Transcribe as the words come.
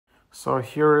So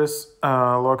here is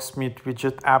Locksmith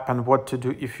widget app and what to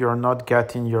do if you're not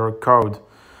getting your code.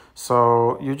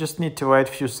 So you just need to wait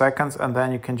a few seconds and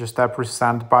then you can just tap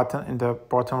resend button in the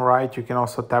bottom right. You can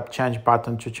also tap change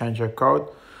button to change your code.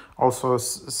 Also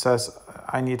says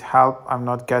I need help, I'm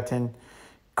not getting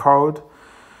code.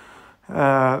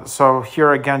 So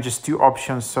here again, just two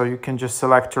options. So you can just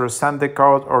select to resend the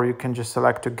code, or you can just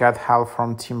select to get help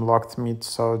from Team Locksmith.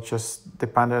 So just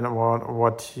depending on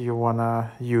what you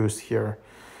wanna use here.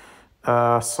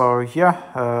 So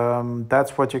yeah,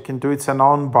 that's what you can do. It's a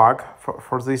known bug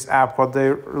for this app. What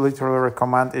they literally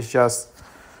recommend is just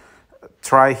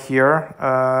try here,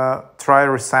 try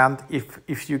resend.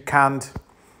 If you can't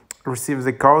receive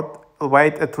the code,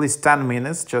 wait at least 10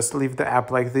 minutes, just leave the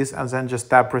app like this and then just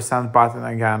tap resend button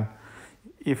again.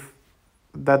 If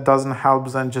that doesn't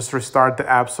help, then just restart the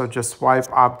app. So just swipe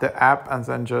up the app and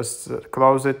then just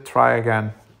close it, try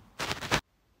again.